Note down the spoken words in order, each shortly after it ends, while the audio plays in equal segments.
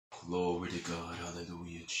Glory to God.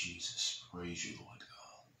 Hallelujah, Jesus. Praise you, Lord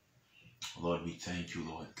God. Lord, we thank you,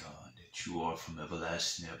 Lord God, that you are from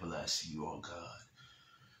everlasting to everlasting. You are God.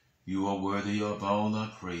 You are worthy of all our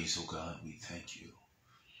praise, oh God. We thank you.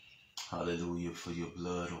 Hallelujah, for your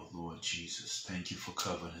blood, oh Lord Jesus. Thank you for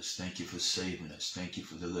covering us. Thank you for saving us. Thank you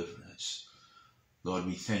for delivering us. Lord,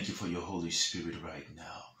 we thank you for your Holy Spirit right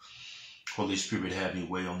now. Holy Spirit, have your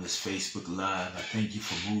way on this Facebook Live. I thank you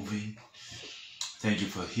for moving. Thank you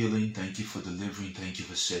for healing. Thank you for delivering. Thank you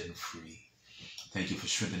for setting free. Thank you for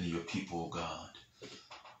strengthening your people, oh God.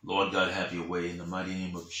 Lord God, have your way in the mighty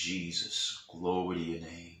name of Jesus. Glory to your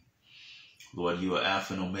name. Lord, you are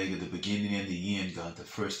Alpha and Omega, the beginning and the end, God, the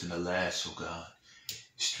first and the last, oh God.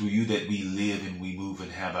 It's through you that we live and we move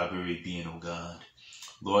and have our very being, oh God.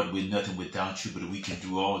 Lord, we're nothing without you, but we can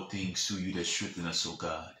do all things through you that strengthen us, oh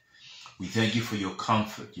God. We thank you for your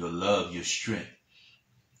comfort, your love, your strength,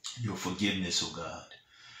 your forgiveness, oh God.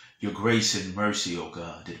 Your grace and mercy, oh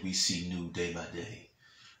God, that we see new day by day.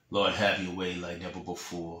 Lord, have your way like never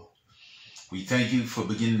before. We thank you for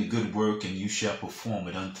beginning the good work, and you shall perform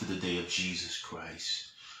it unto the day of Jesus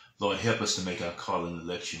Christ. Lord, help us to make our call and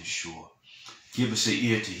election sure. Give us an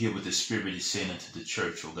ear to hear what the Spirit is saying unto the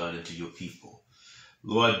church, oh God, and to your people.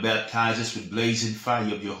 Lord, baptize us with blazing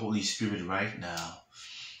fire of your Holy Spirit right now.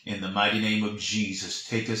 In the mighty name of Jesus,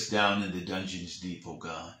 take us down in the dungeons deep, oh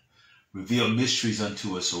God. Reveal mysteries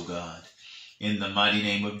unto us, oh God. In the mighty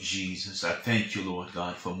name of Jesus, I thank you, Lord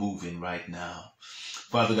God, for moving right now.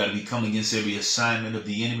 Father God, we come against every assignment of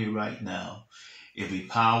the enemy right now. Every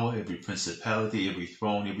power, every principality, every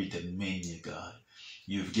throne, every dominion, God.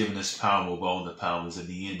 You've given us power over all the powers of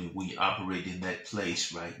the enemy. We operate in that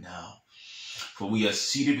place right now. For we are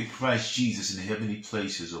seated with Christ Jesus in the heavenly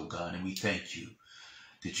places, oh God, and we thank you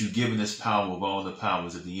that you've given us power over all the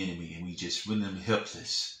powers of the enemy, and we just render them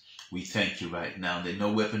helpless. We thank you right now that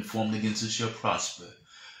no weapon formed against us shall prosper.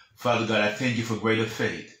 Father God, I thank you for greater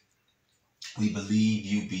faith. We believe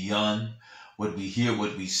you beyond what we hear,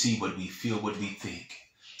 what we see, what we feel, what we think.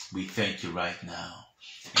 We thank you right now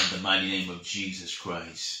in the mighty name of Jesus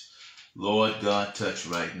Christ. Lord God, touch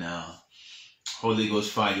right now. Holy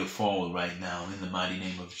Ghost fire fall right now in the mighty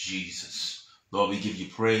name of Jesus. Lord, we give you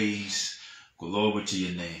praise. Glory to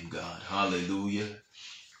your name, God. Hallelujah.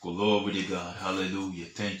 Glory to God. Hallelujah.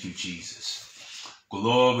 Thank you, Jesus.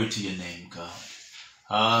 Glory to your name, God.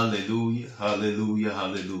 Hallelujah. Hallelujah.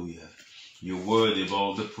 Hallelujah. You're worthy of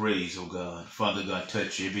all the praise, oh God. Father God,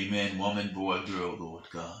 touch every man, woman, boy, girl, Lord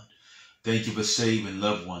God. Thank you for saving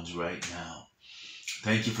loved ones right now.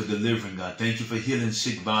 Thank you for delivering, God. Thank you for healing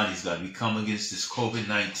sick bodies, God. We come against this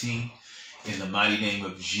COVID-19 in the mighty name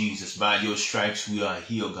of Jesus. By your stripes we are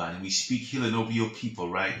healed, God. And we speak healing over your people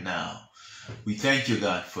right now. We thank you,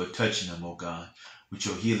 God, for touching them, oh God, with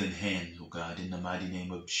your healing hand, oh God, in the mighty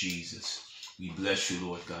name of Jesus. We bless you,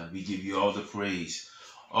 Lord God. We give you all the praise,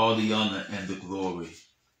 all the honor, and the glory.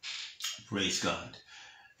 Praise God.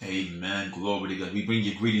 Amen. Glory to God. We bring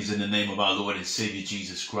you greetings in the name of our Lord and Savior,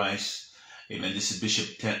 Jesus Christ. Amen. This is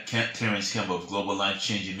Bishop Terrence, Campbell of Global Life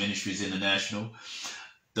Changing Ministries International.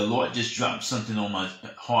 The Lord just dropped something on my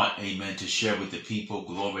heart, amen, to share with the people.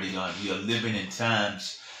 Glory to God. We are living in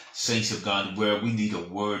times, saints of God, where we need a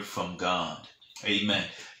word from God. Amen.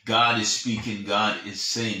 God is speaking. God is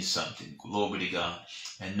saying something. Glory to God.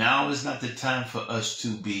 And now is not the time for us to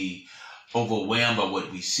be overwhelmed by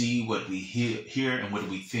what we see, what we hear, and what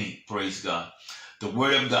we think. Praise God. The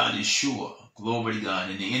word of God is sure. Glory to God.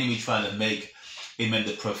 And the enemy trying to make, amen,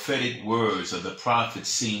 the prophetic words of the prophets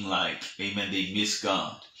seem like, amen, they miss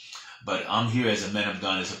God. But I'm here as a man of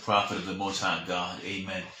God, as a prophet of the Most High God,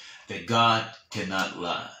 amen, that God cannot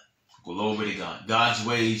lie. Glory to God. God's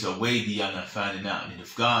ways are way beyond our finding out. And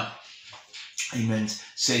if God, amen,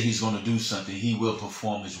 say he's going to do something, he will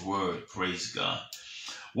perform his word. Praise God.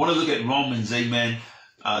 Want to look at Romans, amen,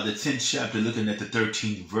 the 10th chapter, looking at the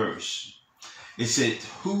 13th verse. It said,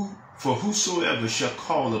 for whosoever shall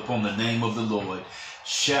call upon the name of the Lord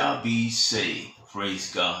shall be saved.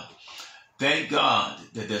 Praise God. Thank God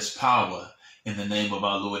that there's power in the name of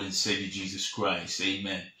our Lord and Savior Jesus Christ.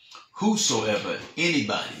 Amen. Whosoever,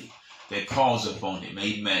 anybody that calls upon him,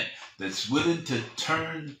 amen, that's willing to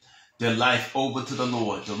turn their life over to the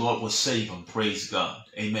Lord will save them. Praise God.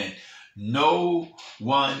 Amen. No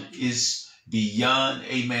one is beyond,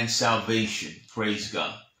 amen, salvation. Praise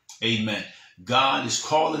God. Amen. God is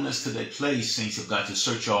calling us to that place, saints of God, to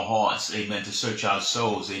search our hearts, amen, to search our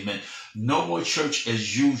souls, amen. No more church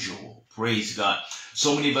as usual, praise God.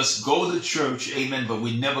 So many of us go to church, amen, but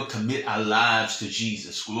we never commit our lives to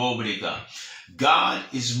Jesus. Glory to God. God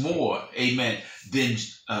is more, amen, than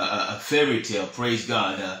a fairy tale, praise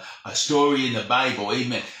God, a story in the Bible,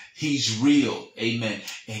 amen. He's real. Amen.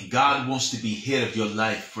 And God wants to be head of your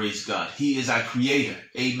life. Praise God. He is our creator.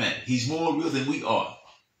 Amen. He's more real than we are.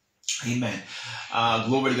 Amen.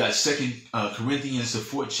 Glory to God. 2 Corinthians, the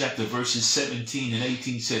 4th chapter, verses 17 and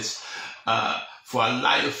 18 says, for a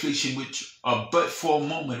light affliction which are but for a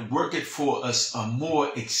moment worketh for us a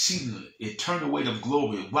more exceeding eternal weight of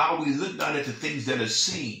glory, while we look not at the things that are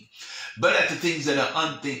seen, but at the things that are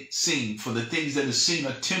unseen. For the things that are seen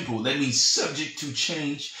are temporal. That means subject to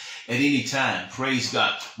change at any time. Praise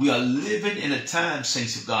God. We are living in a time,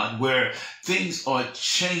 saints of God, where things are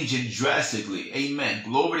changing drastically. Amen.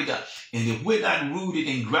 Glory to God. And if we're not rooted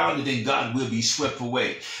and grounded in God, we'll be swept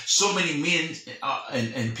away. So many men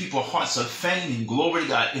and people's hearts are fainting. Glory to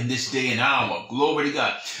God in this day and hour. Glory to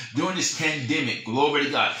God. During this pandemic. Glory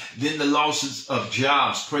to God. Then the losses of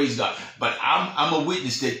jobs. Praise God. But I'm a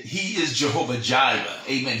witness that He is Jehovah Jireh.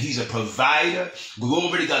 Amen. He's a provider.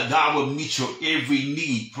 Glory to God. God will meet your every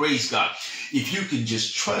need. Praise God. If you can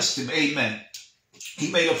just trust Him. Amen. He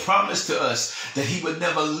made a promise to us that He would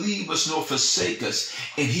never leave us nor forsake us.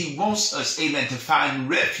 And He wants us, amen, to find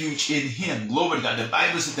refuge in Him. Glory to God. The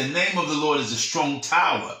Bible says the name of the Lord is a strong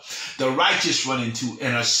tower. The righteous run into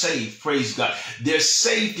and are saved. Praise God. There's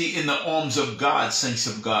safety in the arms of God, saints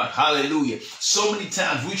of God. Hallelujah. So many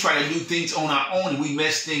times we try to do things on our own and we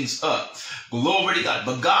mess things up. Glory to God.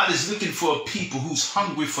 But God is looking for a people who's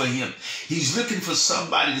hungry for Him. He's looking for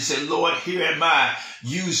somebody to say, Lord, here am I.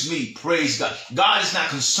 Use me. Praise God. God is not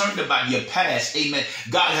concerned about your past. Amen.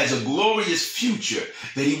 God has a glorious future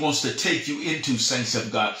that He wants to take you into, saints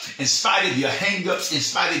of God. In spite of your hang-ups, in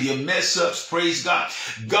spite of your mess-ups, praise God.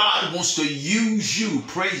 God wants to use you.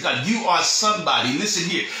 Praise God. You are somebody. Listen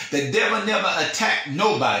here. The devil never attacked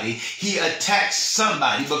nobody. He attacks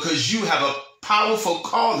somebody because you have a powerful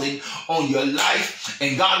calling on your life,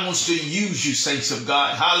 and God wants to use you, saints of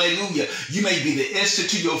God. Hallelujah. You may be the Esther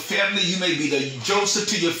to your family. You may be the Joseph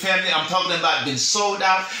to your family. I'm talking about been sold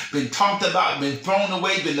out, been talked about, been thrown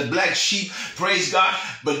away, been the black sheep. Praise God.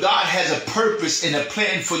 But God has a purpose and a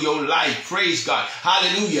plan for your life. Praise God.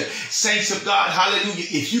 Hallelujah. Saints of God. Hallelujah.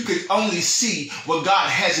 If you could only see what God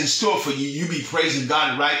has in store for you, you be praising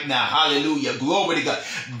God right now. Hallelujah. Glory to God.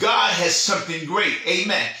 God has something great.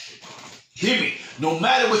 Amen. Hear me. No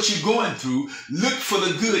matter what you're going through, look for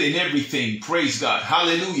the good in everything. Praise God.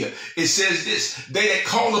 Hallelujah. It says this, they that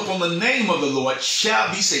call upon the name of the Lord shall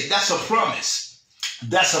be saved. That's a promise.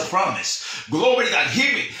 That's a promise. Glory to God.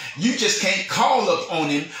 Hear me. You just can't call up on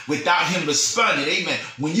Him without Him responding. Amen.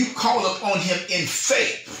 When you call up on Him in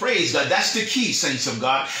faith, praise God. That's the key, saints of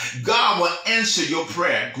God. God will answer your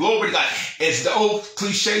prayer. Glory to God. As the old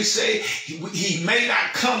cliche say, He may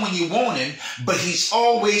not come when you want Him, but He's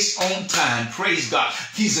always on time. Praise God.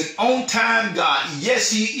 He's an on-time God. Yes,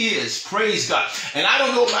 He is. Praise God. And I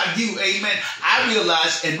don't know about you. Amen. I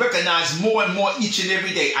realize and recognize more and more each and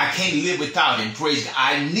every day I can't live without Him. Praise God.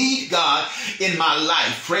 I need God in my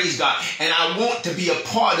life. Praise God. And I want to be a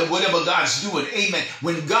part of whatever God's doing. Amen.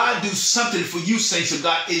 When God does something for you, saints of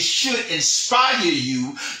God, it should inspire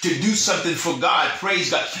you to do something for God. Praise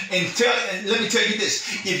God. And let me tell you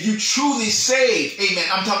this. If you truly saved, amen,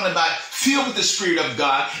 I'm talking about filled with the Spirit of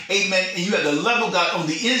God, amen, and you have the love of God on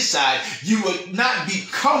the inside, you will not be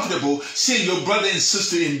comfortable seeing your brother and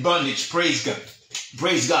sister in bondage. Praise God.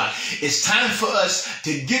 Praise God. It's time for us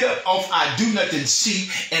to get up off our do-nothing seat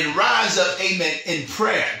and rise up, amen, in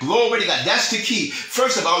prayer. Glory to God. That's the key.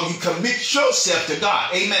 First of all, you commit yourself to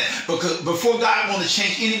God. Amen. Because before God wants to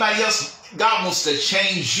change anybody else, God wants to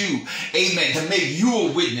change you, amen, to make you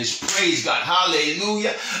a witness, praise God,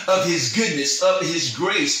 hallelujah, of His goodness, of His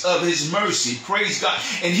grace, of His mercy, praise God.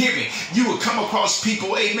 And hear me, you will come across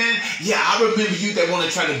people, amen, yeah, I remember you that want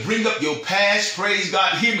to try to bring up your past, praise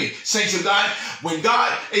God. Hear me, saints of God, when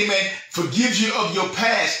God, amen, forgives you of your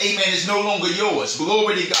past, amen, it's no longer yours,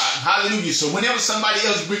 glory to God, hallelujah. So whenever somebody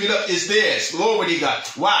else bring it up, it's theirs, glory to God.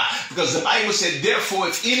 Why? Because the Bible said, therefore,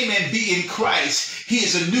 if any man be in Christ, he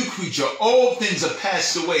is a new creature. All things are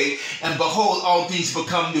passed away, and behold, all things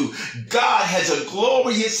become new. God has a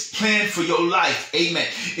glorious plan for your life. Amen.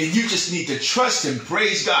 And you just need to trust Him.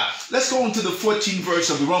 Praise God. Let's go on to the 14th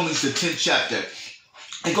verse of the Romans, the 10th chapter.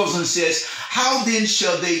 It goes on and says, how then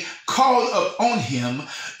shall they call upon Him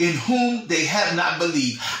in whom they have not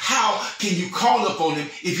believed? How can you call upon Him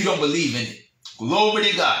if you don't believe in it? Glory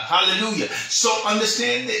to God. Hallelujah. So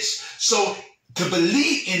understand this. So to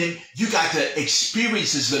believe in him, you got to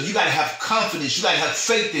experience his love. You got to have confidence. You got to have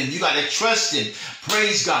faith in him. You got to trust him.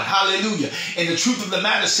 Praise God. Hallelujah. And the truth of the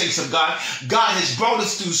matter, saints of God, God has brought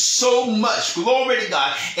us through so much. Glory to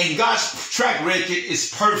God. And God's track record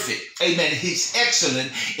is perfect. Amen. He's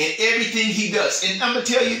excellent in everything he does. And I'm going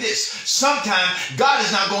to tell you this. Sometimes God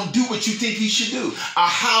is not going to do what you think he should do or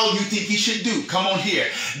how you think he should do. Come on here.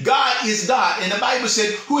 God is God. And the Bible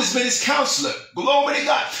said, who has been his counselor? Glory to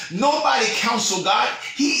God. Nobody counsel God.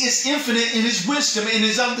 He is infinite in his wisdom and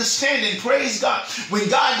his understanding. Praise God. When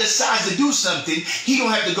God decides to do something, he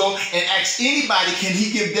don't have to go and ask anybody, can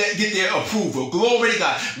he get their approval? Glory to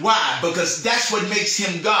God. Why? Because that's what makes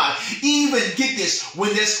him God. Even, get this,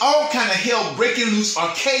 when there's all kind of hell breaking loose or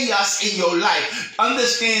chaos in your life,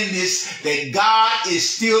 understand this, that God is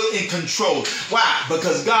still in control. Why?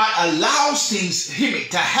 Because God allows things, hear me,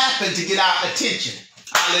 to happen to get our attention.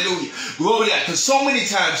 Hallelujah. Glory to God. Because so many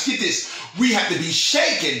times, get this, we have to be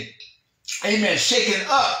shaken. Amen. Shaken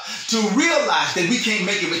up to realize that we can't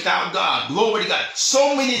make it without God. Glory to God.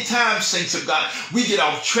 So many times, saints of God, we get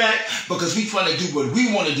off track because we try to do what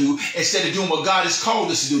we want to do instead of doing what God has called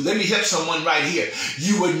us to do. Let me help someone right here.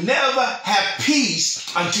 You will never have peace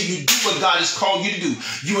until you do what God has called you to do.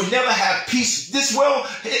 You will never have peace. This world,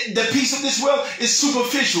 the peace of this world is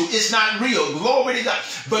superficial. It's not real. Glory to God.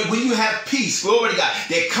 But when you have peace, glory to God,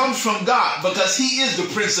 that comes from God because he is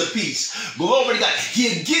the Prince of Peace. Glory to God.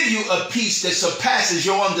 He'll give you a peace that surpasses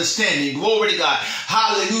your understanding. Glory to God.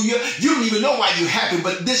 Hallelujah. You don't even know why you're happy,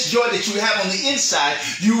 but this joy that you have on the inside,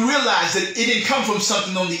 you realize that it didn't come from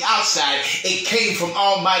something on the outside. It came from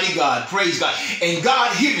Almighty God. Praise God. And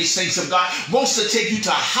God, hear me, saints of God, wants to take you to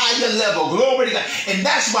a higher level. Glory to God. And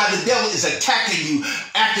that's why the devil is attacking you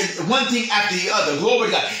after one thing after the other. Glory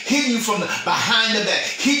to God. Hitting you from behind the back.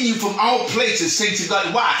 Hitting you from all places, saints of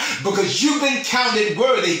God. Why? Because you've been counted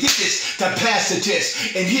worthy, get this, to pass the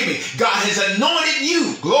test. And hear me, God has anointed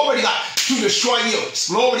you, glory to God, to destroy yokes.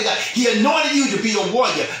 Glory to God. He anointed you to be a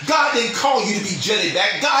warrior. God didn't call you to be jelly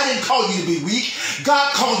back. God didn't call you to be weak.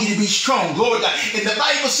 God called you to be strong. Glory to God. And the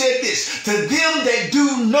Bible said this, to them that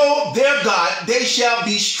do know their God, they shall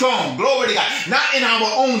be strong. Glory to God. Not in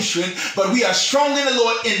our own strength, but we are strong in the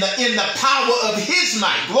Lord in the power of his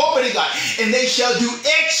might. Glory to God. And they shall do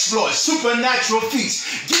exploits, supernatural feats.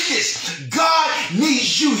 Get this. God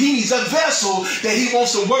needs you. He needs a vessel that he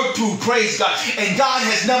wants to work through. Praise God. And God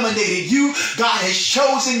has nominated you. God has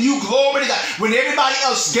chosen you. Glory to God. When everybody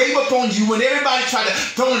else gave up on you, when everybody tried to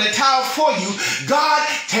throw in the towel for you, God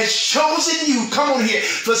has chosen you. Come on here.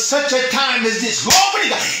 For such a time as this. Glory to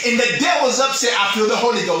God. And the devil's upset. I feel the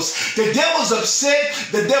Holy Ghost. The devil's upset.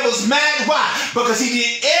 The devil's mad. Why? Because he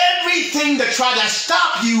did everything to try to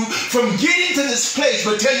stop you from getting to this place.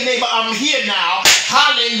 But tell your neighbor, I'm here now.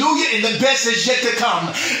 Hallelujah. And the best is yet to come.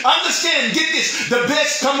 Understand, get this. The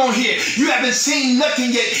best, come on here. You haven't seen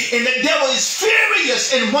nothing yet. And the devil is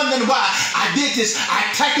furious and wondering why I did this.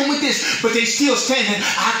 I attack him with this, but they still standing.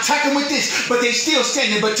 I attack him with this, but they still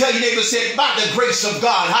standing. But tell your neighbor, say, by the grace of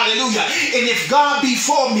God. Hallelujah. And if God be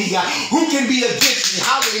for me, who can be against me?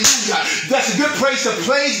 Hallelujah. That's a good praise to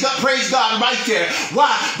praise God right there.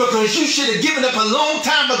 Why? Because you should have given up a long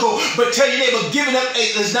time ago. But tell your neighbor, giving up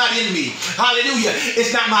is not in me. Hallelujah.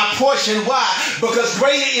 It's not my portion. Why? Because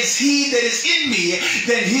greater is he that is in me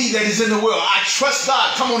than he that is in the world. I trust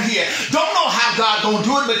God. Come on here. Don't know how God gonna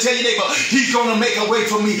do it, but tell your neighbor, he's gonna make a way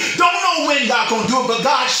for me. Don't know when God gonna do it, but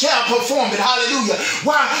God shall perform it. Hallelujah.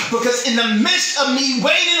 Why? Because in the midst of me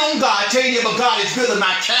waiting on God, tell your neighbor, God is building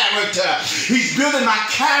my character. He's building my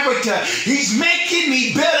character. He's making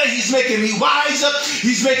me better. He's making me wiser.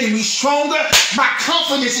 He's making me stronger. My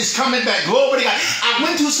confidence is coming back. Glory to God. I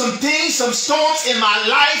went through some things, some storms in my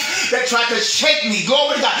life that tried to shake me.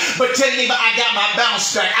 Glory to God. But tell your neighbor, I got my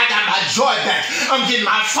bounce back. I got my joy back. I'm getting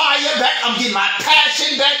my fire back. I'm getting my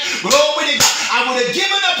passion back. Glory to God. I would have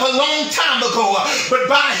given up a long time ago, but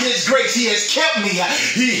by his grace, he has kept me.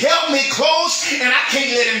 He held me close, and I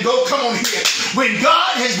can't let him go. Come on here. When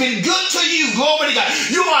God has been good to you, glory to God,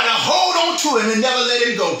 you ought to hold on to him and never let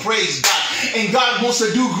him go. Praise God. And God wants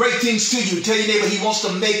to do great things to you. Tell your neighbor, he wants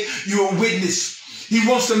to make you a witness. He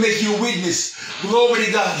wants to make you a witness. Glory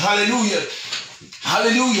to God. Hallelujah.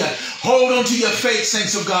 Hallelujah. Hold on to your faith,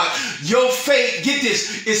 saints of God. Your faith, get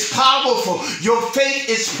this, is powerful. Your faith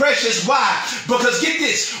is precious. Why? Because get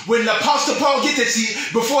this, when the Apostle Paul, get this,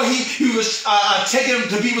 before he was taken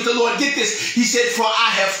to be with the Lord, get this, he said, for I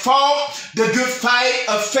have fought the good fight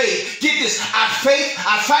of faith. Get this, our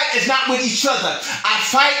fight is not with each other. Our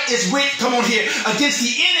fight is with, come on here, against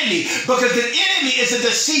the enemy, because the enemy is a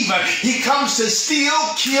deceiver. He comes to steal,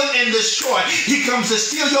 kill, and destroy. He comes to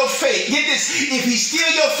steal your faith. Get this, if he steal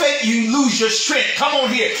your faith, you lose your strength. Come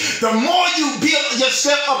on here. The more you build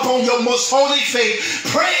yourself upon your most holy faith,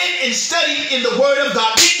 praying and studying in the word of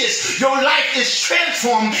God, get this, your life is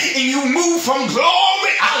transformed and you move from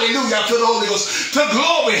glory, hallelujah, to the Holy Ghost, to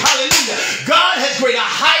glory, hallelujah. God has greater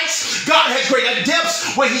heights. God has greater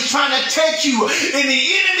depths where he's trying to take you. And the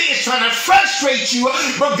enemy is trying to frustrate you,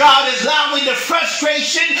 but God is allowing the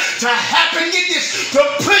frustration to happen. Get this, to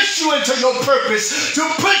push you into your purpose, to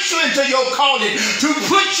push you into your calling, to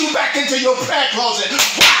put you back into your prayer closet.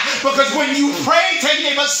 Why? Because when you pray, tell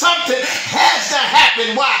your neighbor, something has to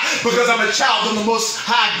happen. Why? Because I'm a child of the Most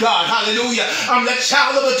High God. Hallelujah. I'm the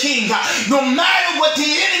child of a king. No matter what the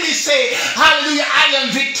enemy say, hallelujah, I am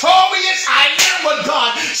victorious. I am what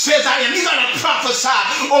God says I am. You got to prophesy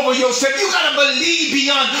over yourself. You got to believe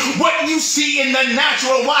beyond what you see in the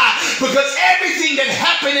natural. Why? Because everything that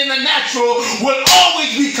happened in the natural will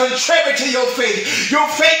always be contrary to your faith. Your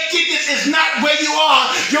faith, get this, is not where you are.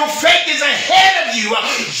 Your faith is ahead of you,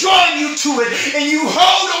 drawing you to it, and you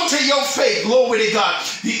hold on to your faith. Glory to God.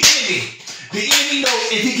 The enemy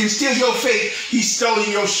knows if he can steal your faith, he's stolen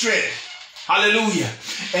your strength. Hallelujah.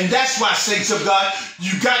 And that's why, saints of God,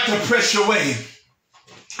 you got to press your way.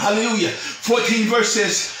 Hallelujah. 14 verse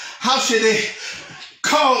says, how should they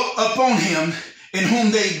call upon him in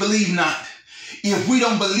whom they believe not? If we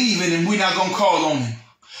don't believe in him, we're not going to call on him.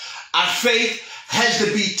 Our faith has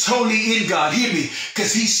to be totally in God. Hear me.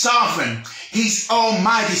 Because he's sovereign. He's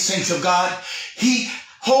almighty, saints of God. He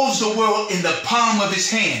holds the world in the palm of his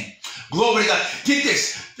hand. Glory to God. Get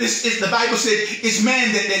this. This is, the Bible said, it's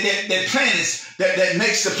man that plans, that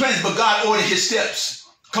makes the plans, but God ordered his steps.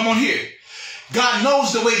 Come on here. God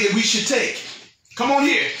knows the way that we should take. Come on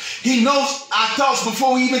here. He knows our thoughts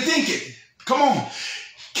before we even think it. Come on.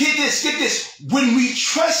 Get this. When we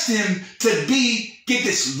trust him to be, get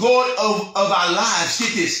this, Lord of our lives,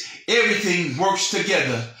 get this, everything works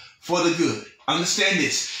together for the good. Understand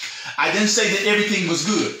this. I didn't say that everything was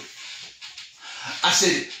good. I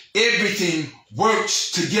said everything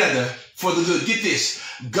works together for the good. Get this.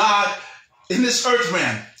 God, in this earth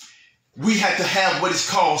realm, we have to have what is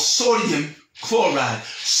called sodium chloride.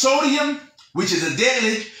 Sodium, which is a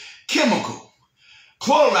deadly chemical.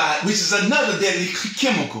 Chloride, which is another deadly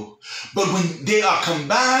chemical. But when they are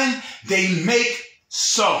combined, they make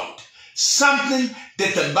salt. Something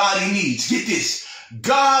that the body needs. Get this.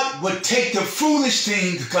 God would take the foolish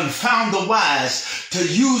thing to confound the wise, to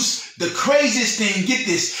use the craziest thing, get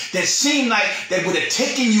this, that seemed like that would have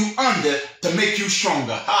taken you under to make you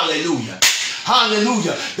stronger. Hallelujah.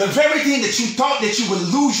 Hallelujah. The very thing that you thought that you would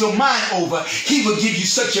lose your mind over, he will give you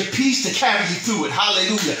such a peace to carry you through it.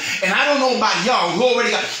 Hallelujah. And I don't know about y'all, glory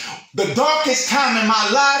to God. The darkest time in my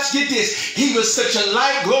life, get this, he was such a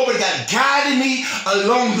light, glory to God, guiding me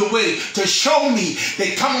along the way to show me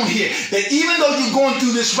that, come on here, that even though you're going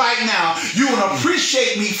through this right now, you will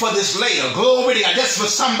appreciate me for this later. Glory to God. That's for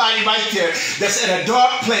somebody right there that's at a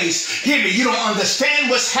dark place. Hear me. You don't understand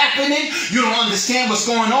what's happening. You don't understand what's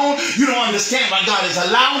going on. You don't understand why God has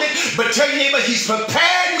allowed it. But tell your neighbor, he's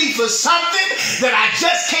prepared me for something that I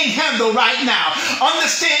just can't handle right now.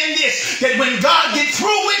 Understand this, that when God gets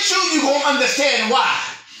through with you, you're going to understand why.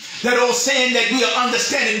 That old saying that we are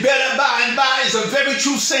understanding better by and by is a very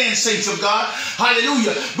true saying, saints of God.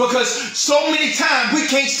 Hallelujah. Because so many times we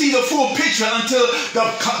can't see the full picture until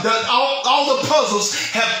all the puzzles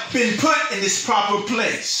have been put in this proper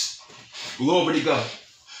place. Glory to God.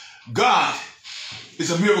 God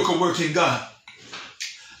is a miracle working God.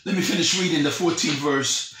 Let me finish reading the 14th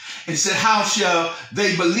verse. And it said, how shall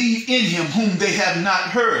they believe in him whom they have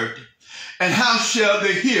not heard? And how shall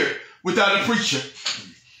they hear without a preacher?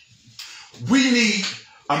 We need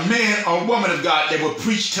a man or woman of God that will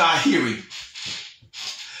preach to our hearing.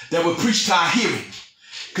 That will preach to our hearing.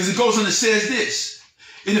 Because it goes on and says this.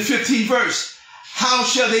 In the 15th verse. How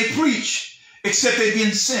shall they preach except they be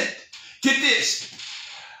sent? Get this.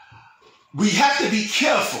 We have to be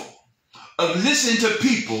careful of listening to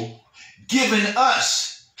people giving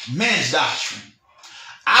us man's doctrine.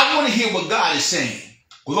 I want to hear what God is saying.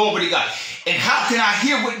 Glory to God. And how can I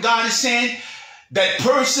hear what God is saying? That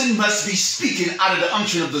person must be speaking out of the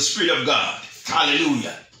unction of the Spirit of God.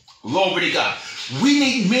 Hallelujah. Glory to God. We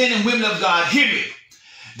need men and women of God, hear me,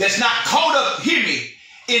 that's not caught up, hear me,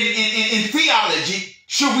 in theology.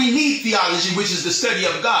 Sure, we need theology, which is the study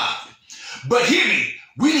of God. But hear me,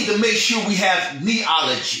 we need to make sure we have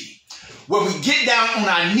neology, where we get down on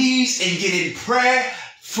our knees and get in prayer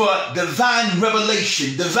for divine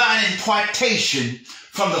revelation, divine impartation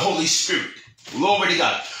from the Holy Spirit. Glory to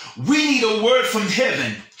God. We need a word from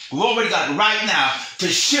heaven, glory to God, right now to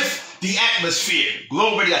shift the atmosphere.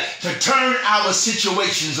 Glory to God. To turn our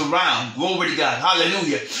situations around. Glory to God.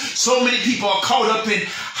 Hallelujah. So many people are caught up in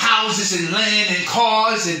houses and land and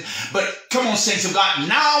cars. But come on, saints of God.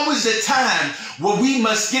 Now is the time where we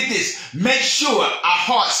must get this. Make sure our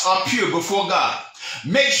hearts are pure before God.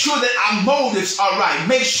 Make sure that our motives are right.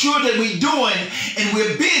 Make sure that we're doing and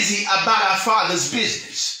we're busy about our Father's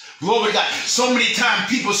business. Glory to God. So many times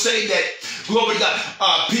people say that, glory to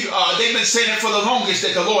God, they've been saying it for the longest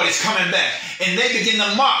that the Lord is coming back. And they begin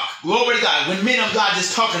to mock, glory to God, when men of God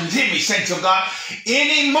just talking to me, saints of God,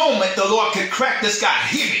 any moment the Lord could crack the sky.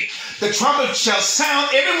 Hear me. The trumpet shall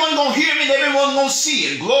sound. Everyone going to hear me and everyone going to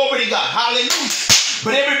see it. Glory to God. Hallelujah.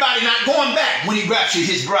 But everybody not going back when he raptured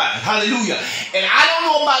his bride. Hallelujah. And I don't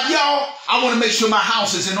know about y'all. I want to make sure my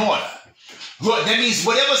house is in order. Lord, that means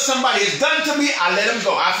whatever somebody has done to me, I let them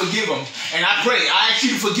go. I forgive them. And I pray. I ask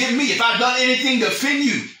you to forgive me if I've done anything to offend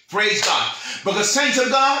you. Praise God. Because saints of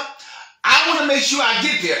God, I want to make sure I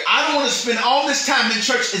get there. I don't want to spend all this time in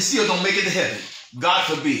church and still don't make it to heaven. God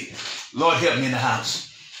forbid. Lord, help me in the house.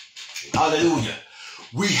 Hallelujah.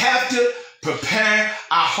 We have to prepare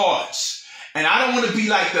our hearts. And I don't want to be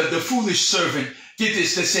like the foolish servant, get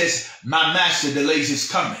this, that says, my master delays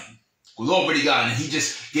his coming. Glory to God. And he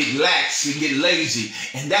just get lax and get lazy.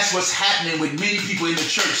 And that's what's happening with many people in the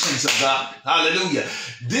church, saints of God. Hallelujah.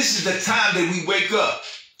 This is the time that we wake up.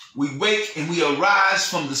 We wake and we arise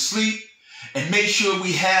from the sleep and make sure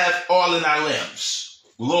we have oil in our lamps.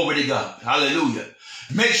 Glory to God. Hallelujah.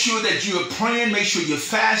 Make sure that you're praying. Make sure you're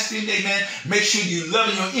fasting. Amen. Make sure you're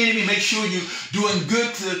loving your enemy. Make sure you're doing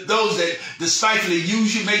good to those that despitefully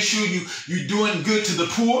use you. Make sure you're doing good to the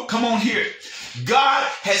poor. Come on here. God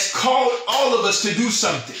has called all of us to do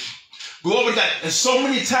something. Glory to God. And so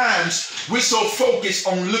many times we're so focused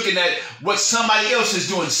on looking at what somebody else is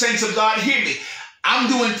doing. Saints of God, hear me.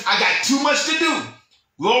 I got too much to do.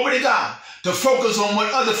 Glory to God. To focus on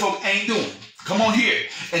what other folk ain't doing. Come on here.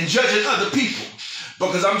 And judging other people.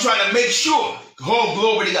 Because I'm trying to make sure, oh,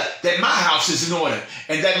 glory to God, that my house is in order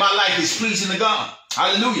and that my life is pleasing to God.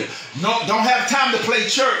 Hallelujah. No, don't have time to play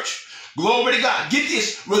church. Glory to God. Get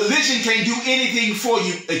this. Religion can't do anything for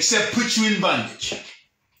you except put you in bondage.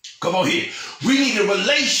 Come on here. We need a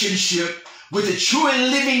relationship with the true and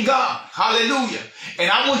living God. Hallelujah. And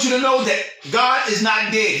I want you to know that God is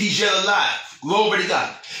not dead. He's yet alive. Glory to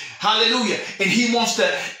God. Hallelujah. And he wants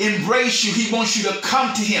to embrace you. He wants you to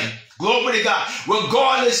come to him. Glory to God.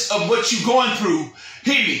 Regardless of what you're going through,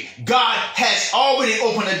 hear me. God has already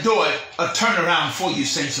opened a door, a turnaround for you,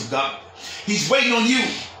 saints of God. He's waiting on you.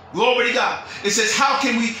 Glory to God. It says, how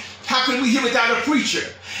can we hear without a preacher?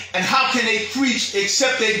 And how can they preach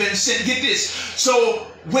except they've been sent? Get this. So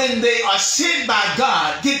when they are sent by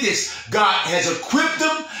God, get this. God has equipped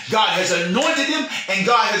them. God has anointed them. And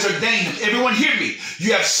God has ordained them. Everyone hear me.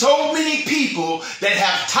 You have so many people that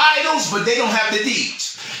have titles, but they don't have the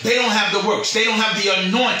deeds. They don't have the works. They don't have the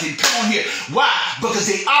anointing. Come on here. Why? Because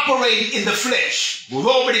they operate in the flesh.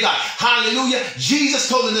 Glory to God. Hallelujah. Jesus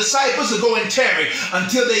told the disciples to go and tarry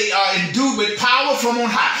until they are endued with power from on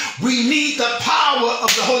high. We need the power of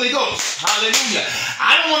the Holy Ghost. Hallelujah.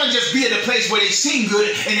 I don't want to just be in a place where they sing good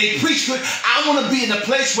and they preach good. I want to be in a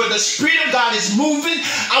place where the Spirit of God is moving.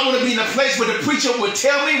 I want to be in a place where the preacher will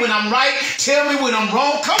tell me when I'm right, tell me when I'm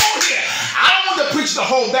wrong. Come on here. I don't want the preacher to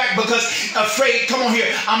hold back because afraid, come on here,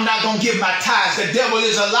 I'm not going to give my tithes. The devil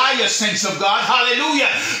is a liar, saints of God. Hallelujah.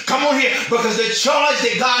 Come on here. Because the charge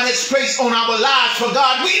that God has placed on our lives, for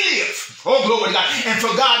God we live. Oh, glory to God. And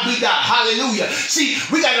for God we die. Hallelujah. See,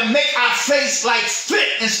 we got to make our face like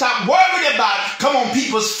flint and stop worrying about, come on,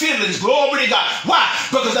 people's feelings. Glory to God. Why?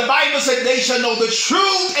 Because the Bible said they shall know the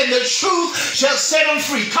truth and the truth shall set them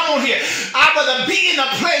free. Come on here. I'd rather be in a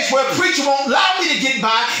place where a preacher won't allow me to get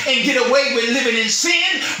by and get away with living in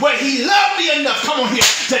sin, where he loved me enough, come on here,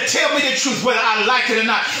 to tell me the truth whether I like it or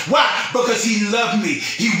not. Why? Because he loved me.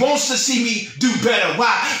 He wants to see me do better.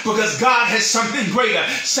 Why? Because God has something greater.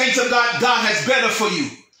 Saints of God, God has better for you.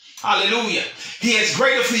 Hallelujah. He has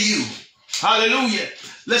greater for you. Hallelujah.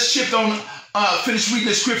 Let's shift on, finish reading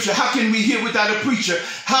the scripture. How can we hear without a preacher?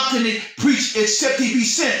 How can it preach except he be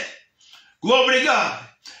sent? Glory to God.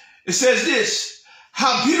 It says this,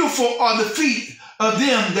 how beautiful are the feet of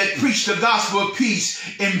them that preach the gospel of peace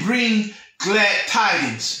and bring glad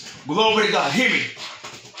tidings. Glory to God. Hear me.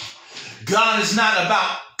 God is not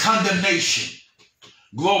about condemnation.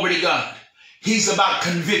 Glory to God. He's about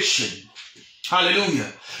conviction.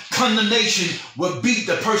 Hallelujah. Condemnation will beat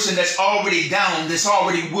the person that's already down, that's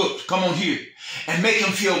already whooped. Come on here. And make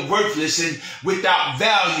him feel worthless and without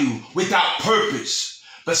value, without purpose.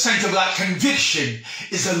 But saints of God, conviction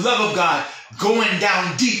is the love of God going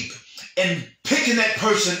down deep and picking that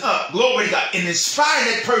person up, glory to God, and inspiring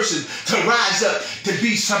that person to rise up to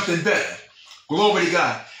be something better. Glory to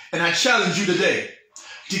God. And I challenge you today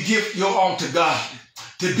to give your all to God,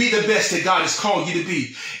 to be the best that God has called you to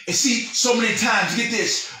be. And see, so many times, get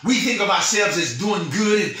this, we think of ourselves as doing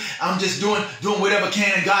good, and I'm just doing whatever I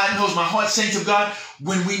can, and God knows my heart, saints of God,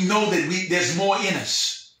 when we know that there's more in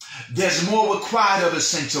us. There's more required of us,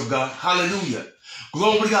 saints of God. Hallelujah.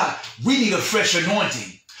 Glory to God. We need a fresh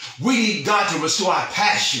anointing. We need God to restore our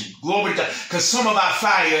passion. Glory to God. Because some of our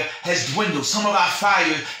fire has dwindled. Some of our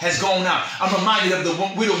fire has gone out. I'm reminded of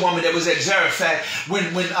the widow woman that was at Zarephath when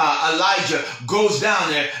Elijah goes down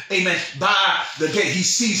there, amen, by the gate. He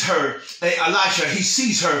sees her, Elisha, he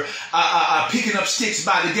sees her picking up sticks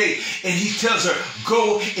by the gate. And he tells her,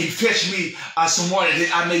 go and fetch me some water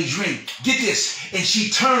that I may drink. Get this. And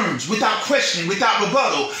she turns without questioning, without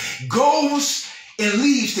rebuttal, goes and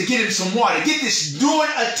leaves to get him some water. Get this,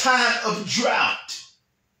 during a time of drought.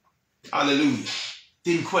 Hallelujah.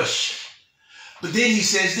 Didn't question. But then he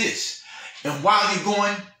says this, and while you're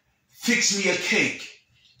going, fix me a cake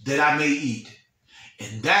that I may eat.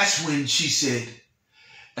 And that's when she said,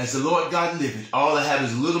 as the Lord God liveth, all I have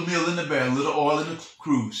is a little meal in the barrel, a little oil in the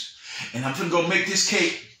cruse. And I'm going to go make this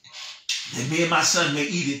cake that me and my son may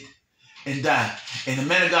eat it and die. And the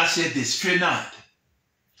man of God said this, fear not.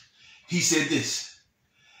 He said this,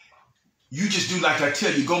 you just do like I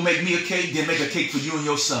tell you. Go make me a cake, then make a cake for you and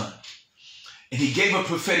your son. And he gave a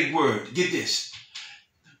prophetic word. Get this.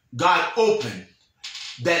 God opened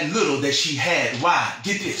that little that she had. Why?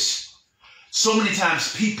 Get this. So many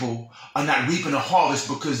times people are not reaping a harvest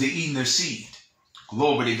because they're eating their seed.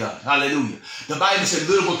 Glory to God. Hallelujah. The Bible said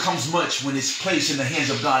little becomes much when it's placed in the hands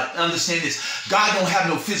of God. Understand this. God don't have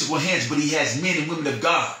no physical hands, but he has men and women of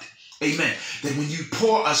God. Amen. That when you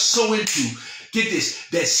pour a sow into, get this,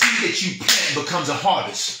 that seed that you plant becomes a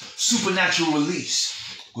harvest. Supernatural release.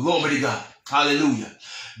 Glory to God. Hallelujah.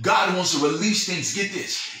 God wants to release things. Get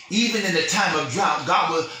this. Even in the time of drought,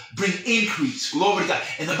 God will bring increase. Glory to God.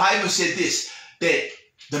 And the Bible said this, that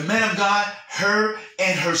the man of God, her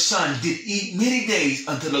and her son did eat many days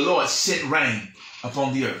until the Lord sent rain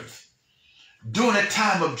upon the earth. During a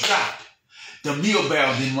time of drought, the meal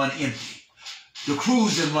barrel didn't run empty. The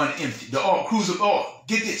cruse didn't run empty. The cruse of oil.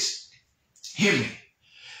 Get this. Hear me.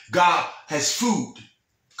 God has food.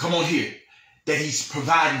 Come on here. That he's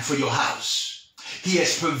providing for your house. He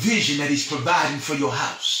has provision that he's providing for your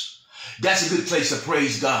house. That's a good place to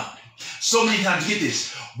praise God. So many times, get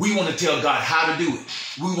this, we want to tell God how to do it.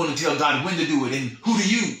 We want to tell God when to do it and who to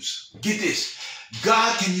use. Get this.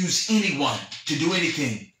 God can use anyone to do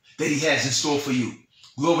anything that he has in store for you.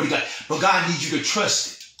 Glory to God. But God needs you to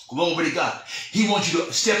trust it. Glory to God. He wants you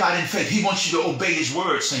to step out in faith. He wants you to obey his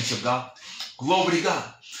word, saints of God. Glory to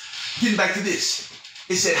God. Getting back to this.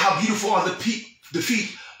 It said, how beautiful are the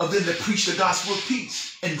feet of them that preach the gospel of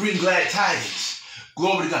peace and bring glad tidings.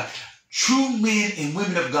 Glory to God. True men and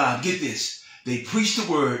women of God, get this. They preach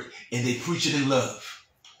the word and they preach it in love.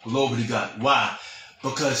 Glory to God. Why?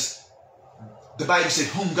 Because the Bible said,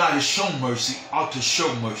 whom God has shown mercy ought to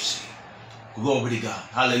show mercy. Glory to God.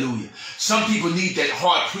 Hallelujah. Some people need that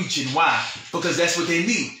hard preaching. Why? Because that's what they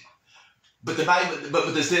need. But the Bible,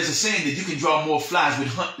 but there's a saying that you can draw more flies with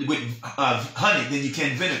honey than you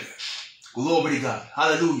can vinegar. Glory to God.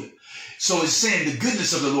 Hallelujah. So it's saying the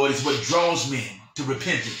goodness of the Lord is what draws men to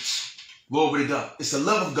repentance. Glory to God. It's the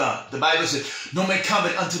love of God. The Bible says, no man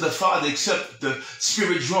cometh unto the Father except the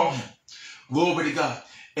Spirit draw him. Glory to God.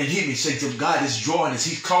 And hear me, saints of God is drawing us.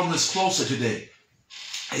 He's calling us closer today.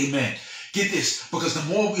 Amen. Get this, because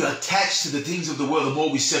the more we are attached to the things of the world, the more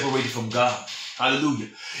we separate from God. Hallelujah.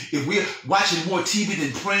 If we're watching more TV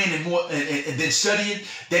than praying and more and then studying,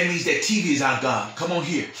 that means that TV is our God. Come on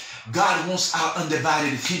here. God wants our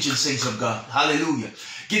undivided attention, saints of God. Hallelujah.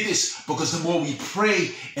 Get this, because the more we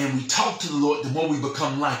pray and we talk to the Lord, the more we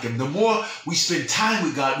become like him. The more we spend time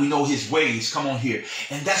with God, we know his ways. Come on here.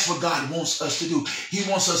 And that's what God wants us to do. He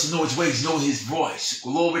wants us to know his ways, know his voice.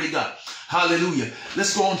 Glory to God. Hallelujah.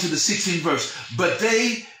 Let's go on to the 16th verse. But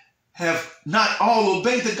they have not all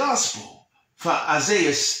obeyed the gospel. For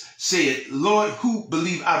Isaiah said, Lord, who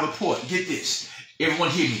believe our report? Get this.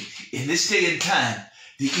 Everyone hear me. In this day and time,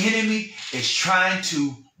 the enemy is trying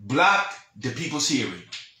to block the people's hearing.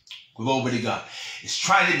 Glory to God. It's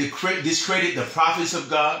trying to discredit the prophets of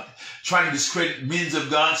God, trying to discredit men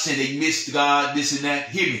of God, saying they missed God, this and that.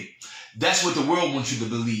 Hear me. That's what the world wants you to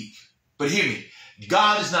believe. But hear me.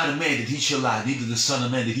 God is not a man that he shall lie, neither the son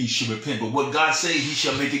of man that he should repent. But what God says, he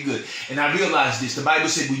shall make it good. And I realize this. The Bible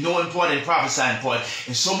said we know in part and prophesy in part.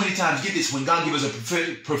 And so many times, get this, when God gives us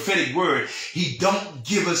a prophetic word, he don't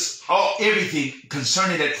give us everything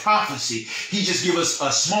concerning that prophecy. He just gives us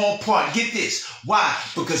a small part. Get this. Why?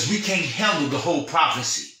 Because we can't handle the whole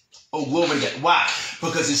prophecy. Oh, glory to God. Why?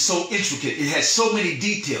 Because it's so intricate. It has so many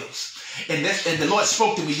details. And the Lord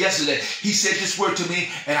spoke to me yesterday. He said this word to me,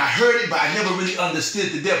 and I heard it, but I never really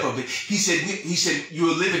understood the depth of it. He said,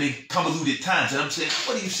 you're living in convoluted times. And I'm saying,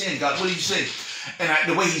 what are you saying, God? What are you saying?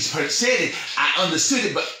 And the way he said it, I understood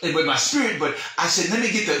it, but with my spirit. But I said, let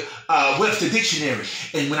me get the Webster Dictionary.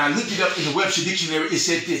 And when I looked it up in the Webster Dictionary, it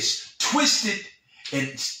said this: twisted and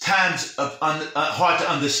times of hard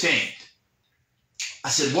to understand. I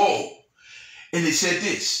said, whoa. And it said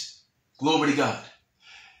this: glory to God.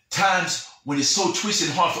 Times when it's so twisted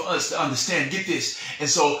and hard for us to understand. Get this. And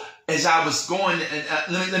so as I was going,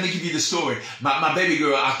 and let me give you the story. My baby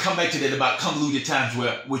girl, I'll come back to that about convoluted times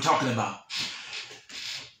where we're talking about.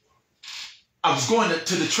 I was going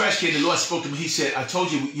to the trash can. The Lord spoke to me. He said, I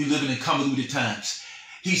told you you're living in convoluted times.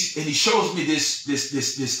 He shows me this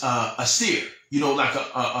a steer, you know, like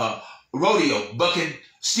a rodeo bucking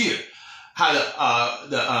steer. How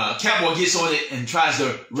the cowboy gets on it and tries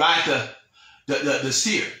to ride the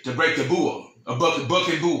steer to break the bull, a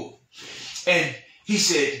bucking bull. And he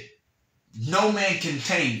said, no man can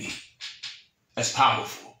tame me. That's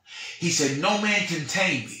powerful. He said, no man can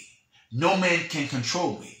tame me. No man can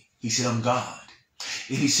control me. He said, I'm God.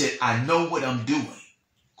 And he said, I know what I'm doing.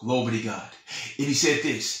 Glory to God. And he said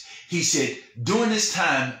this. He said, during this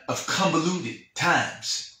time of convoluted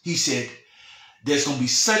times, he said, there's going to be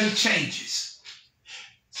sudden changes,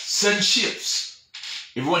 sudden shifts.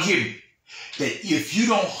 Everyone hear me? That if you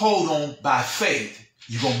don't hold on by faith,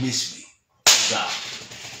 you're going to miss me. God.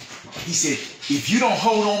 He said, if you don't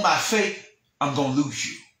hold on by faith, I'm going to lose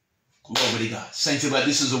you. Glory to God. Saints of God,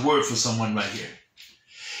 this is a word for someone right here.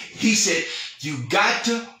 He said, you got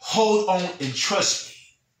to hold on and trust me.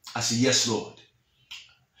 I said, yes, Lord.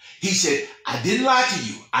 He said, I didn't lie to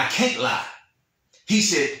you. I can't lie. He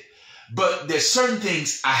said, but there's certain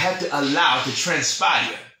things I have to allow to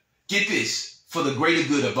transpire. Get this, for the greater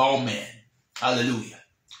good of all men. Hallelujah.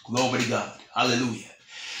 Glory to God. Hallelujah.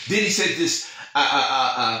 Then he said this,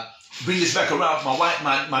 bring this back around. My wife,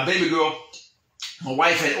 my baby girl, my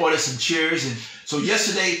wife had ordered some chairs. And so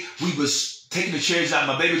yesterday we was taking the chairs out.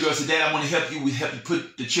 My baby girl said, Dad, I want to help you. We help you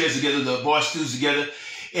put the chairs together, the bar stools together.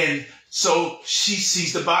 And so she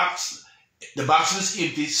sees the box. The box was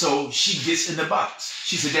empty. So she gets in the box.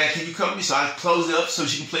 She said, Dad, can you cover me? So I closed it up so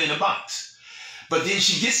she can play in the box. But then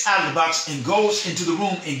she gets out of the box and goes into the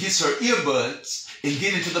room and gets her earbuds and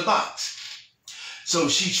get into the box. So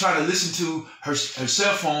she's trying to listen to her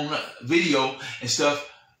cell phone video and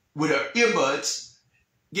stuff with her earbuds.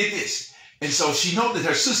 Get this. And so she knows that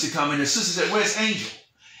her sister coming. Her sister said, where's Angel?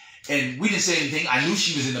 And we didn't say anything. I knew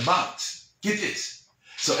she was in the box. Get this.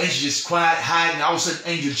 So Angel just quiet, hiding. All of a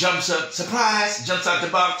sudden, Angel jumps up. Surprise! Jumps out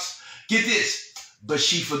the box. Get this. But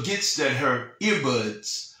she forgets that her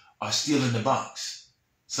earbuds are still in the box.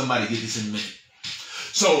 Somebody get this in a minute.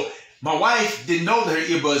 So my wife didn't know that her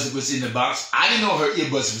earbuds was in the box. I didn't know her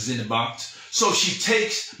earbuds was in the box. So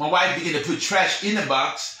my wife began to put trash in the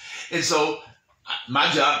box. And so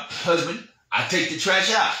my job, husband, I take the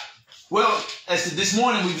trash out. Well, this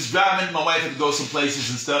morning we was driving. My wife had to go some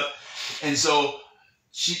places and stuff. And so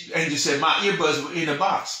Angel said, my earbuds were in the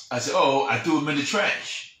box. I said, oh, I threw them in the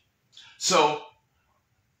trash. So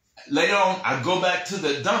later on, I go back to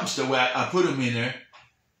the dumpster where I put them in there,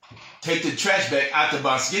 take the trash bag out the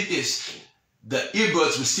box. Get this, the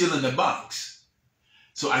earbuds were still in the box.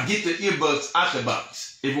 So I get the earbuds out the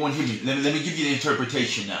box. Everyone hear me. Let me give you the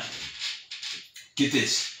interpretation now. Get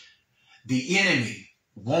this. The enemy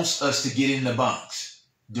wants us to get in the box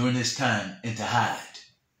during this time and to hide.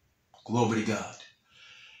 Glory to God.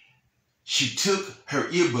 She took her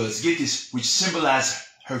earbuds, get this, which symbolized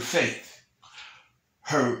her faith.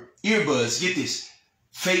 Her earbuds, get this,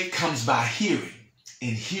 faith comes by hearing,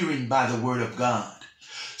 and hearing by the word of God.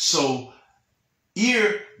 So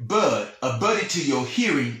earbud, a buddy to your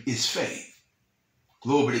hearing is faith.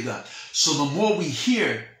 Glory to God. So the more we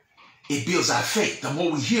hear, it builds our faith. The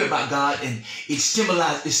more we hear about God, and it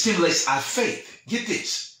stimulates our faith. Get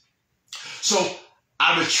this. So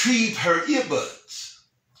I retrieved her earbuds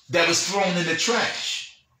that was thrown in the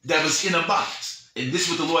trash, that was in a box. And this is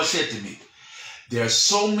what the Lord said to me. There are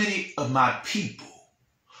so many of my people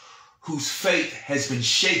whose faith has been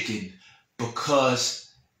shaken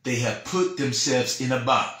because they have put themselves in a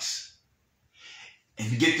box.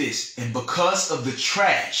 And get this, and because of the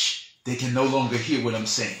trash they can no longer hear what I'm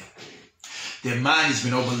saying. Their mind has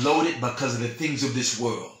been overloaded because of the things of this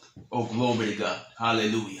world. Oh, glory to God.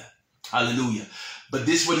 Hallelujah. Hallelujah. But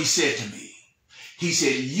this is what he said to me. He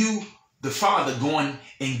said, you, the father, going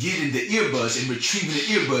and getting the earbuds and retrieving the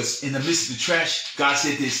earbuds in the midst of the trash. God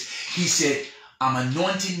said this. He said, I'm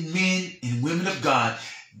anointing men and women of God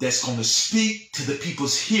that's going to speak to the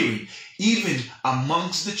people's hearing, even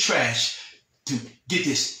amongst the trash, to get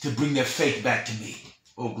this, to bring their faith back to me.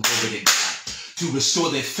 Oh, glory to God. To restore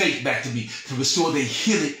their faith back to me, to restore their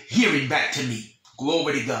hearing back to me.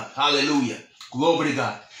 Glory to God. Hallelujah. Glory to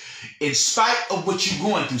God. In spite of what you're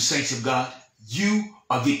going through, saints of God, you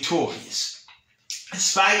are victorious. In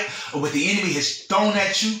spite of what the enemy has thrown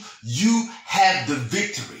at you, you have the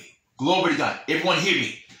victory. Glory to God. Everyone hear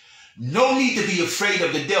me. No need to be afraid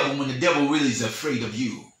of the devil when the devil really is afraid of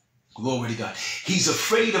you. Glory to God. He's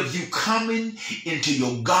afraid of you coming into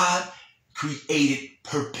your God-created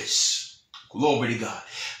purpose. Glory to God.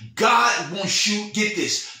 God wants you, get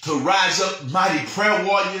this, to rise up mighty prayer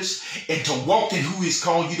warriors and to walk in who he's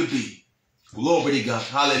called you to be. Glory to God.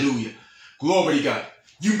 Hallelujah. Glory to God.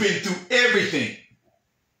 You've been through everything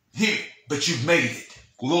here, but you've made it.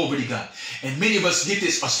 Glory to God. And many of us, get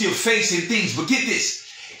this, are still facing things, but get this.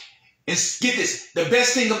 And get this. The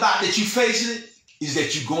best thing about that you facing it is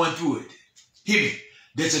that you're going through it. Hear me.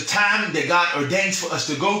 There's a time that God ordains for us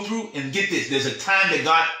to go through, and get this, there's a time that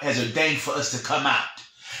God has ordained for us to come out.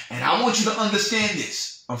 And I want you to understand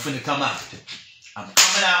this. I'm finna come out. I'm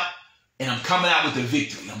coming out, and I'm coming out with a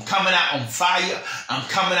victory. I'm coming out on fire. I'm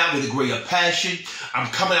coming out with a greater passion.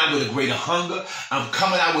 I'm coming out with a greater hunger. I'm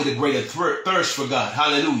coming out with a greater thirst for God.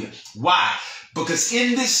 Hallelujah. Why? Because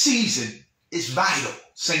in this season, it's vital,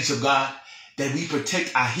 saints of God, that we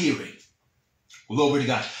protect our hearing. Glory to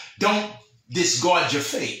God. Don't discard your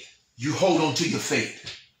faith. You hold on to your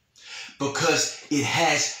faith because it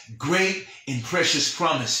has great and precious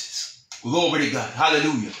promises. Glory to God.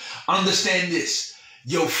 Hallelujah. Understand this.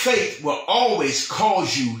 Your faith will always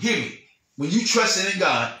cause you, hear me, when you trust in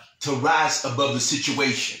God, to rise above the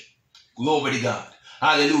situation. Glory to God.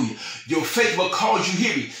 Hallelujah. Your faith will cause you,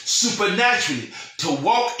 hear me, supernaturally to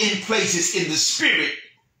walk in places in the spirit,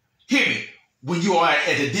 hear me, when you are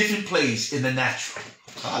at a different place in the natural.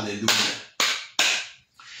 Hallelujah.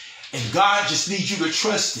 And God just needs you to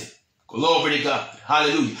trust him. Glory to God.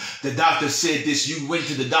 Hallelujah. The doctor said this. You went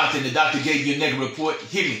to the doctor and the doctor gave you a negative report.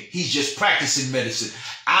 Hear me. He's just practicing medicine.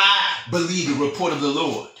 I believe the report of the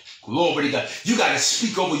Lord. Glory to God. You got to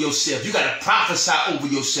speak over yourself. You got to prophesy over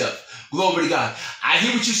yourself. Glory to God. I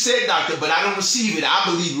hear what you said, doctor, but I don't receive it. I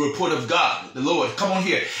believe the report of God, the Lord. Come on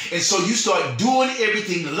here. And so you start doing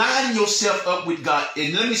everything, lining yourself up with God.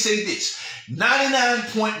 And let me say this.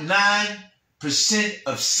 99.9%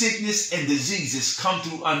 of sickness and diseases come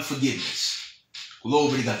through unforgiveness.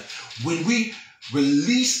 Glory to God. When we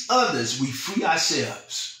release others, we free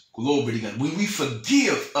ourselves. Glory to God. When we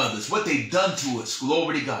forgive others, what they've done to us,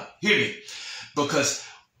 glory to God. Hear me. Because,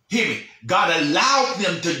 hear me, God allowed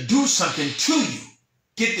them to do something to you.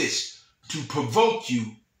 Get this. To provoke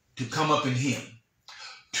you to come up in him.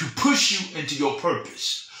 To push you into your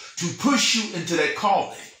purpose. To push you into that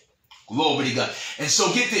calling. Glory to God. And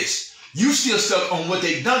so get this. You still stuck on what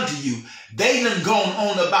they've done to you. They done gone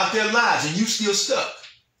on about their lives and you still stuck.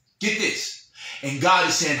 Get this. And God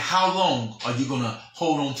is saying, how long are you going to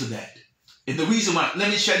hold on to that? And the reason why, let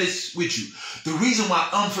me share this with you. The reason why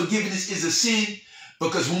unforgiveness is a sin,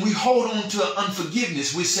 because when we hold on to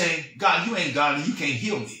unforgiveness, we're saying, God, you ain't God and you can't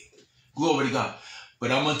heal me. Glory to God.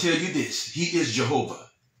 But I'm going to tell you this. He is Jehovah.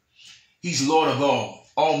 He's Lord of all,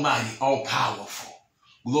 almighty, all powerful.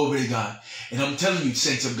 Glory to God. And I'm telling you,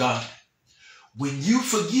 saints of God, when you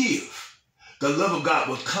forgive, the love of God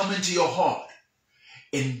will come into your heart.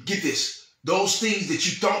 And get this, those things that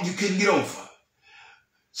you thought you couldn't get over,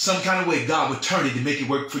 some kind of way God will turn it to make it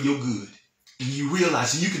work for your good. And you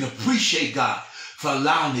realize, and you can appreciate God for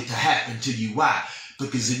allowing it to happen to you. Why?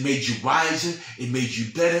 Because it made you wiser, it made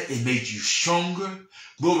you better, it made you stronger.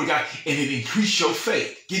 Glory to God. And it increased your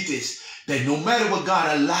faith. Get this, that no matter what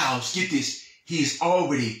God allows, get this, he has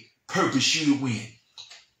already purposed you to win.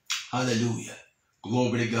 Hallelujah.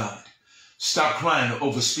 Glory to God. Stop crying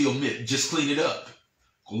over spilled milk. Just clean it up.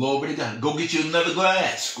 Glory to God. Go get you another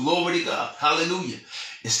glass. Glory to God. Hallelujah.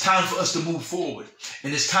 It's time for us to move forward.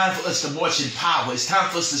 And it's time for us to march in power. It's time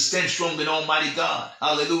for us to stand strong in Almighty God.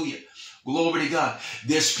 Hallelujah. Glory to God.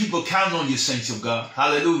 There's people counting on you, saints of God.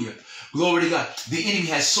 Hallelujah. Glory to God. The enemy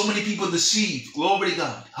has so many people deceived. Glory to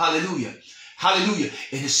God. Hallelujah. Hallelujah.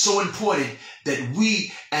 And it's so important that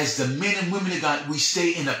we, as the men and women of God, we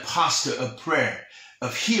stay in a posture of prayer,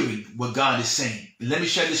 of hearing what God is saying. Let me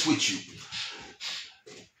share this with you.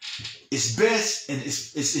 it's best and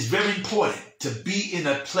it's very important to be in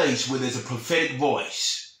a place where there's a prophetic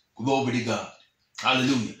voice. Glory to God.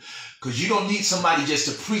 Hallelujah. Because you don't need somebody just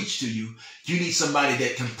to preach to you. You need somebody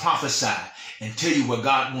that can prophesy and tell you where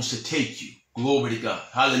God wants to take you. Glory to God.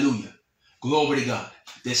 Hallelujah. Glory to God.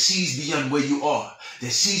 That sees beyond where you are.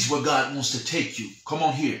 That sees where God wants to take you. Come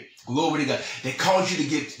on here. Glory to God. That calls you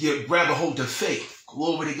to grab a hold of faith.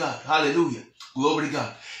 Glory to God. Hallelujah. Glory to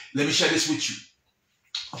God. Let me share this with you.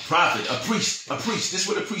 A prophet, a priest. This is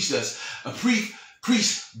what a priest does. A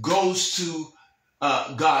priest goes to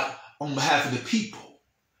God on behalf of the people.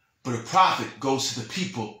 But a prophet goes to the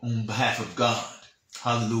people on behalf of God.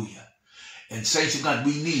 Hallelujah. And saints of God,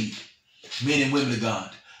 we need men and women of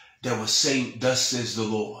God that will say, thus says the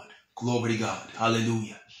Lord. Glory to God.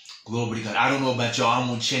 Hallelujah. Glory to God. I don't know about y'all. I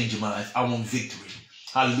want change in my life. I want victory.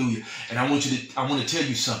 Hallelujah. And I want to tell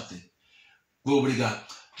you something. Glory to God.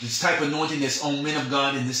 This type of anointing that's on men of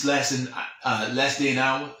God in this last day and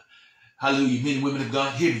hour. Hallelujah. Men and women of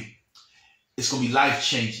God, hear me. It's going to be life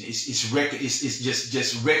changing. It's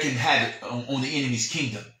just wrecking havoc on the enemy's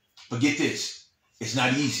kingdom. But get this. It's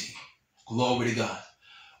not easy. Glory to God.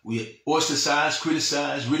 We ostracize,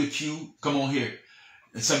 criticize, ridicule. Come on here.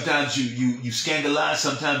 And sometimes you scandalize.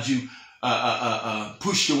 Sometimes you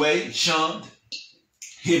pushed away, shunned.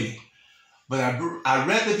 Hear me. But I'd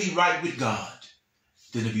rather be right with God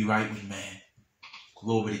than to be right with man.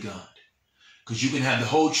 Glory to God. Because you can have the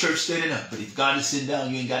whole church standing up. But if God is sitting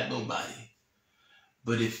down, you ain't got nobody.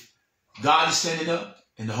 But if God is standing up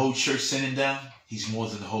and the whole church standing down, he's more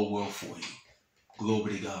than the whole world for you.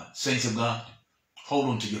 Glory to God. Saints of God, hold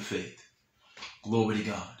on to your faith. Glory to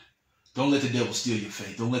God. Don't let the devil steal your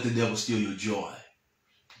faith. Don't let the devil steal your joy.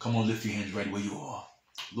 Come on, lift your hands right where you are.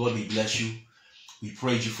 Lord, we bless you. We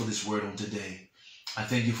praise you for this word on today. I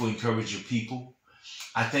thank you for encouraging your people.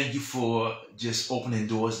 I thank you for just opening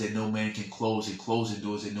doors that no man can close and closing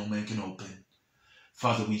doors that no man can open.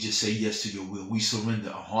 Father, we just say yes to your will. We surrender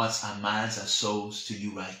our hearts, our minds, our souls to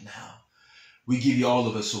you right now. We give you all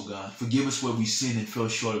of us, oh God. Forgive us where we sin and fell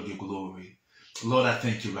short of your glory. Lord, I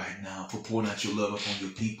thank you right now for pouring out your love upon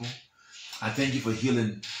your people. I thank you for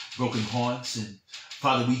healing broken hearts. And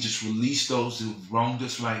Father, we just release those who wronged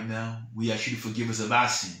us right now. We ask you to forgive us of our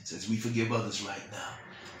sins as we forgive others right now.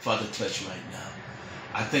 Father, touch right now.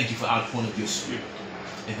 I thank you for outpouring of your spirit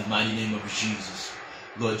in the mighty name of Jesus.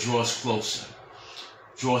 Lord, draw us closer.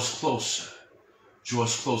 Draw us closer. Draw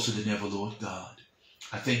us closer than ever, Lord God.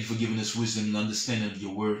 I thank you for giving us wisdom and understanding of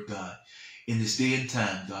your word, God. In this day and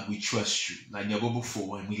time, God, we trust you like never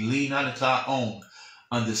before. And we lean not into our own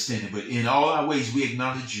understanding. But in all our ways, we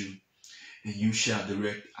acknowledge you. And you shall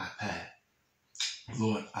direct our path.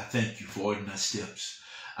 Lord, I thank you for ordering our steps.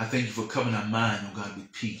 I thank you for covering our mind, oh God,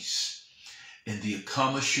 with peace. And the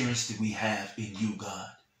calm assurance that we have in you, God.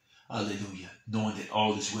 Hallelujah. Knowing that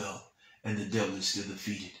all is well. And the devil is still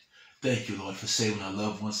defeated. Thank you, Lord, for saving our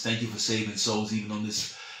loved ones. Thank you for saving souls even on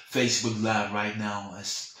this Facebook Live right now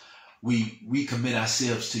as we commit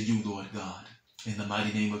ourselves to you, Lord God. In the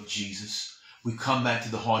mighty name of Jesus, we come back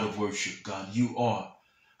to the heart of worship, God. You are,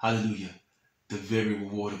 hallelujah, the very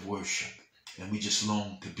reward of worship. And we just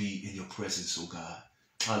long to be in your presence, oh God.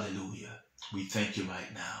 Hallelujah. We thank you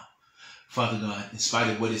right now. Father God, in spite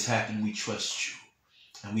of what has happened, we trust you.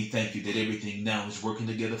 And we thank you that everything now is working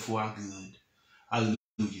together for our good.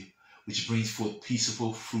 Hallelujah. Which brings forth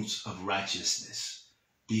peaceable fruits of righteousness.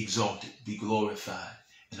 Be exalted, be glorified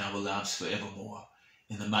in our lives forevermore.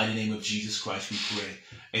 In the mighty name of Jesus Christ we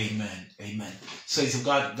pray. Amen. Amen. Saints of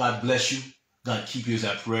God, God bless you. God keep you as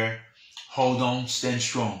our prayer. Hold on, stand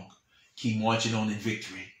strong. Keep marching on in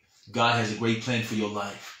victory. God has a great plan for your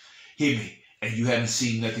life. Hear me. And you haven't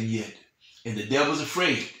seen nothing yet. And the devil's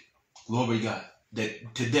afraid. Glory to God.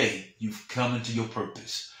 That today you've come into your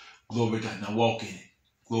purpose. Glory to God. Now walk in it.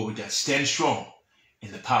 Glory to God. Stand strong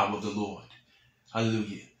in the power of the Lord.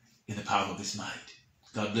 Hallelujah. In the power of his might.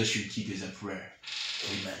 God bless you and keep you as a prayer.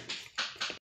 Amen.